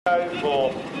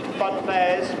for fun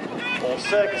fairs or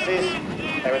circuses.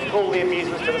 They would pull the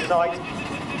amusements to the site.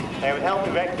 They would help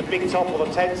erect the big top or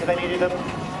the tents if they needed them.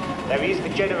 They were used for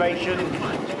generation,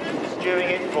 during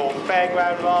it for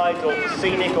fairground rides or for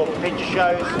scenic or for picture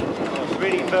shows.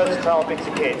 Really versatile bits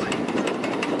of kit.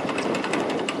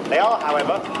 They are,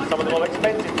 however, some of the more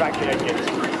expensive traction engines.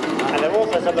 And they're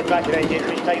also some of the traction engines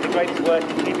which take the greatest work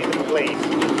in keeping them clean.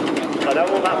 I know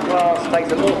all that glass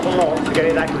takes an awful lot to get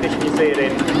in that condition you see it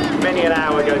in. Many an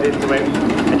hour goes into it,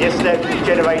 and just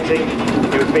generating,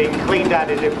 it was being cleaned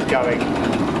out as it was going.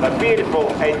 A beautiful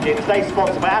engine, today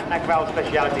sponsored by Atnac Valve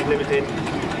Specialities Limited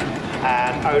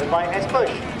and owned by S.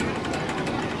 Bush.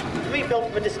 Rebuilt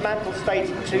from a dismantled state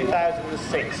in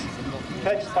 2006.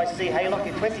 Purchased by C. Haylock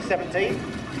in 2017.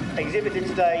 Exhibited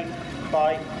today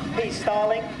by P.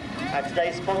 Starling, and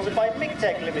today sponsored by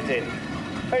MigTech Limited.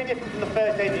 Very different from the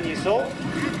first engine you saw.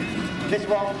 This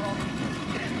one,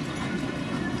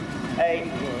 a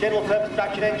general purpose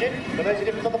traction engine, but there's a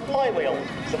difference on the flywheel.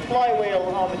 The flywheel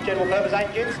on the general purpose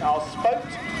engines are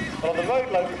spoked, but on the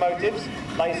road locomotives,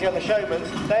 like you see on the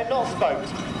Showmans, they're not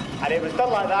spoked. And it was done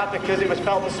like that because it was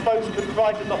felt the spokes could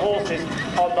frighten the horses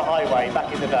on the highway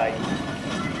back in the day.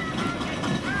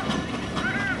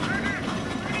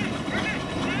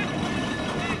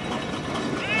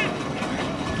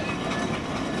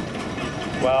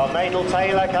 Well, Nadal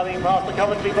Taylor coming past the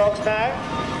commentary box now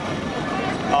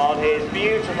on his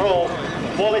beautiful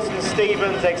Wallace and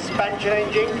Stevens expansion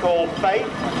engine called Faith,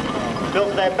 built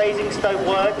at their Basingstoke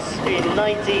works in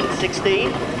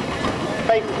 1916.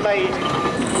 Faith was made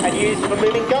and used for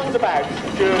moving guns about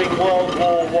during World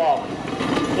War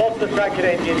I. Lots of traction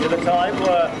engines at the time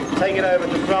were taken over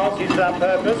to France used for that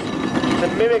purpose. It's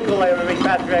a miracle they were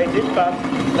repatriated, but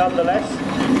nonetheless,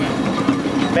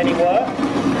 many were.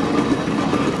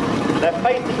 Now,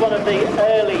 Faith is one of the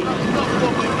early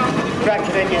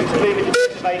traction engines to move into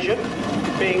conservation,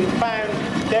 being found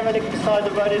derelict beside the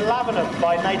road in Lavenham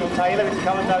by Nadal Taylor, its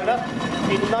current owner,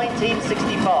 in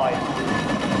 1965.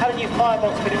 Had a new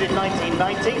firebox fitted in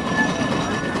 1990,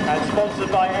 and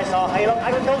sponsored by S.R. Haylock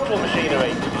Agricultural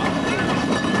Machinery.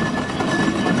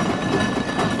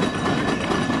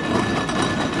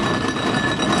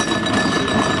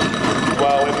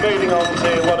 Well, we're moving on to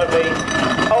one of the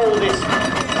oldest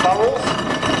burrels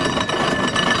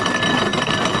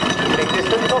in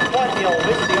existence, not quite the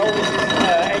oldest is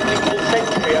engine called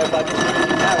Century, owned by Mr.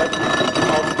 Richard Howard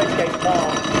on Bedgate Farm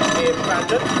near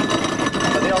Brandon.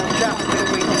 But the old chap has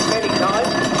been reached many times,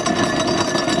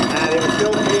 and it was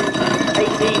built in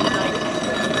 1890.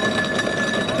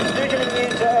 Originally new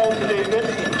to Old Cadogan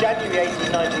in January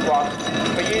 1891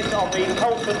 for use on the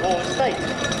Colston Hall estate.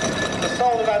 It was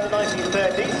sold around the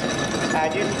 1930s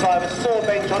and used to drive a saw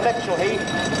bench on Lexshall Heath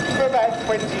for about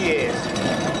 20 years.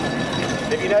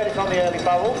 If you notice on the early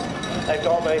barrels, they've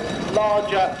got the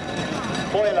larger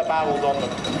boiler barrels on them.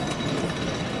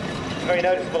 Very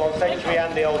noticeable on Century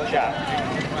and the old chap.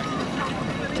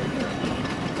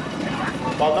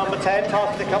 While number 10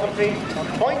 passes the commentary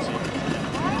point.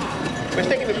 We're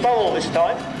sticking with Burrell this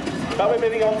time, but we're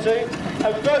moving on to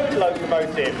a road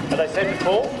locomotive. As I said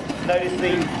before, notice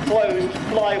the closed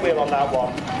flywheel on that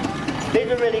one. These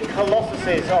are really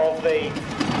colossuses of the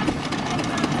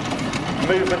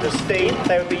movement of steam.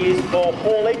 They would be used for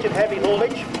haulage and heavy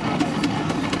haulage.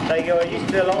 They are used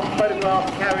to do a lot of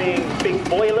photographs carrying big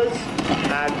boilers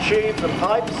and tubes and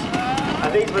pipes.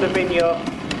 And these would have been your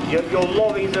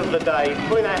lorries of the day,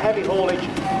 pulling out heavy haulage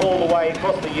all the way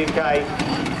across the UK.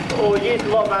 Or used a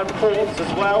lot around ports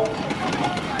as well.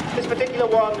 This particular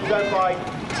one is owned by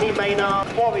T. Maynard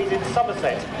Quarries in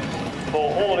Somerset for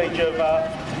haulage of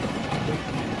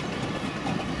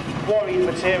quarried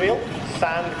material,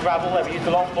 sand, gravel, they've used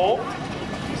a lot more.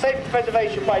 Safe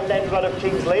preservation by Len Rudd of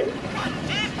King's Lynn,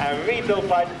 and rebuilt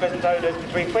by the present owners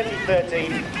between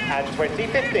 2013 and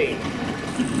 2015.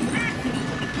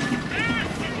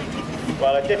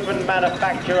 Well, a different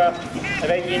manufacturer of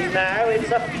engines now.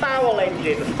 It's a Fowle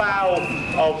engine, Fowle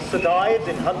of St Ives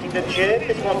in Huntingdonshire.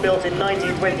 This one built in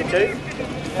 1922,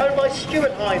 owned by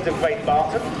Stuart Hines of Great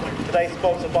Barton, today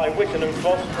sponsored by Whitton and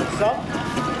Frost and Son.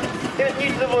 It was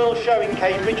new to the Royal Show in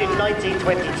Cambridge in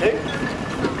 1922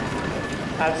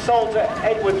 and sold to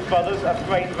Edwards Brothers of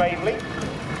Great Raveley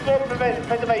for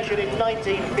preservation in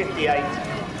 1958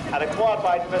 and acquired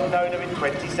by the present owner in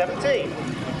 2017.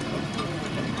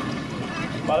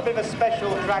 Well, a bit of a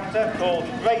special tractor called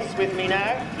Race With Me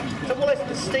Now. It's a Wallace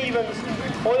and Stevens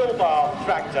oil bar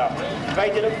tractor,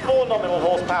 rated at 4 nominal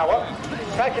horsepower.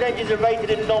 Traction engines are rated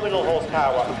in nominal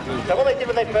horsepower. So what they did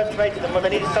when they first rated them, when they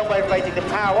needed some way of rating the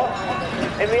power,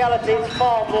 in reality it's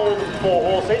far more than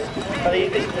 4 horses, but they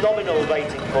use this nominal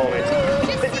rating for it.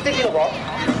 This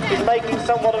is making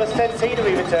somewhat of a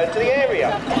centenary return to the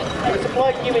area. It was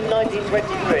supplied new in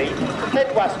 1923 to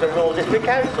Bedwaston Rural District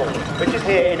Council, which is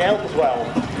here in Elmswell.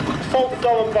 Sold to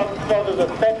Don and Brothers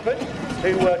of Bedford,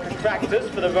 who were contractors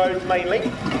for the roads mainly,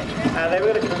 and they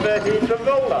were going to convert it into a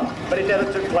roller, but it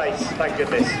never took place, thank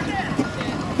goodness.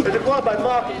 It was acquired by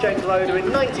Mark and James Loader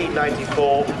in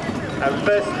 1994 and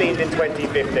first steamed in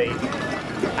 2015.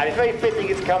 And it's very fitting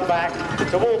it's come back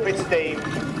to woolpit steam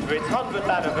for its 100th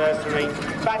anniversary,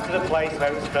 back to the place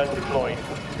where it was first deployed.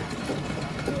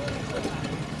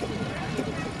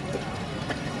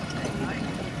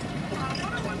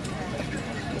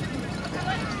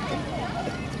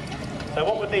 So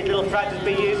what would these little tractors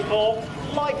be used for?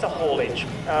 Lighter haulage.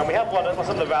 We have one at some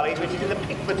of the rallies which is in the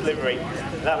Pickford livery.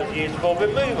 That was used for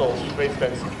removals, for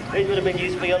instance. These would have been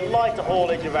used for your lighter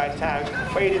haulage around town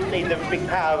where you didn't need the big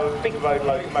power of a big road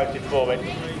locomotive for it.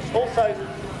 Also,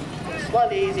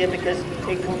 slightly easier because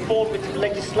it conformed with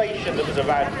legislation that was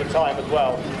around at the time as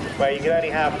well, where you could only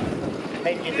have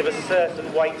engines of a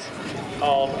certain weight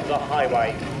on the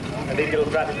highway. And these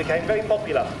little tractors became very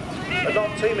popular, but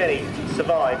not too many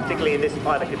survived, particularly in this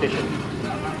kind of condition.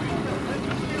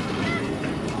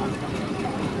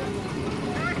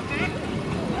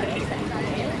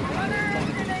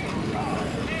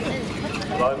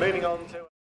 Well, moving on to...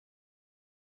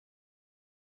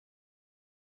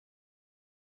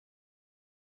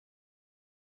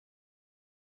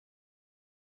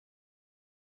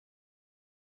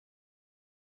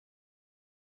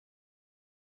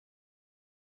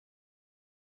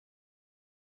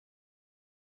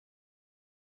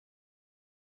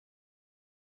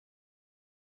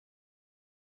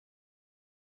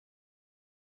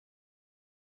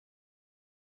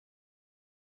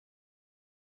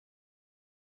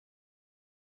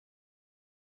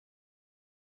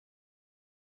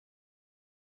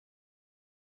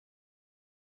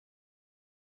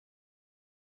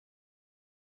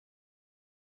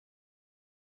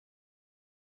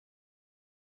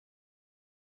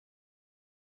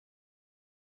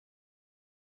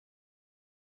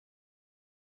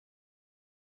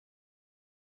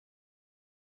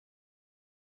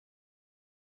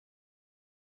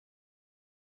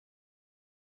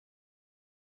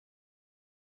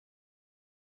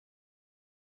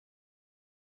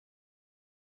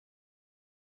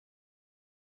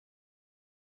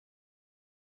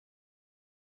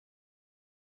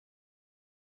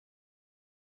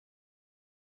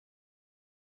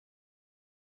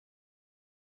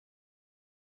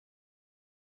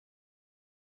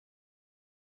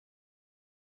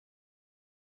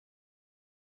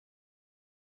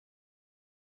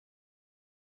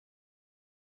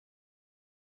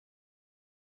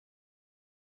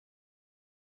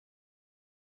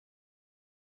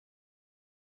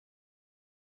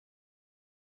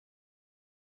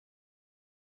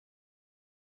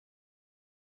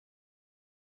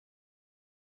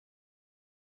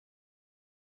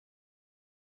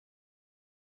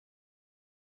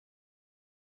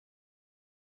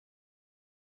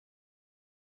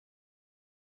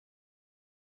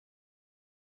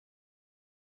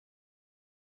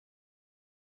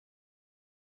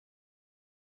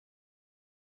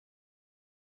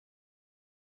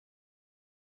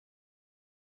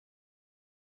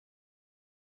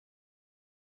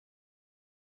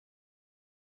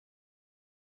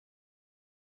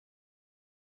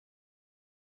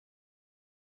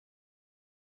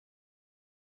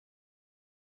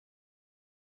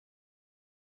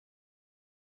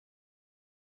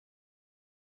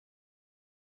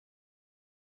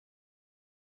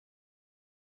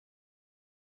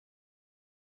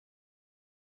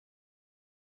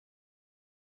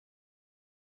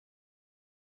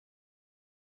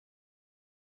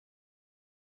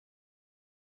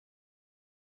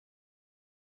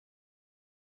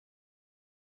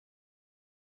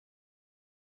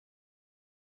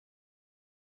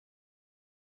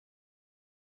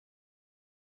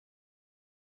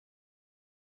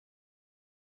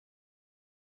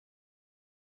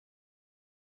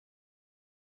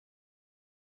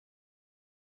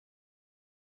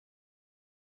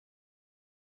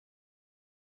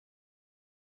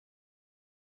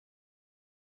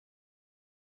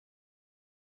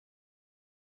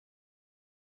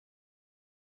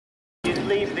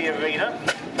 Leave the arena.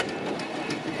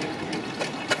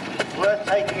 Worth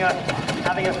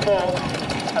having a thought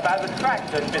about the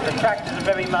tractors, because the tractors are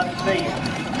very much the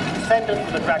descendants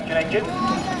of the traction engine.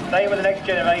 They were the next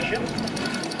generation.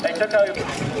 They took over.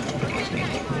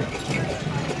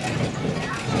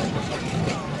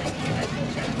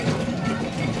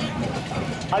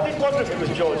 I did wonder if it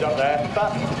was George up there,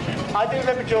 but I do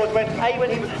remember George when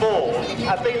he was born,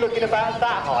 and me looking about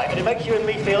that height, and it makes you and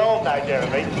me feel old now,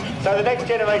 Jeremy. So the next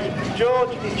generation,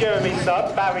 George is Jeremy's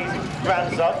son, Barry's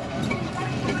grandson.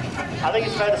 I think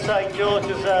it's fair to say George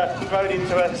has grown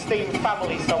into a steam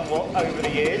family somewhat over the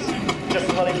years, just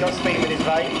as well he's got steam in his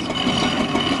veins.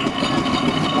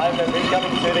 I remember him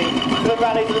coming to the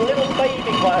rallies as a little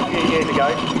baby quite a few years ago.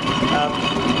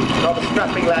 Not the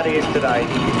strapping lad he is today.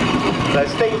 So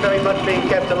Steve very much being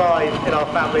kept alive in our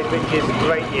families, which is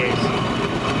great news.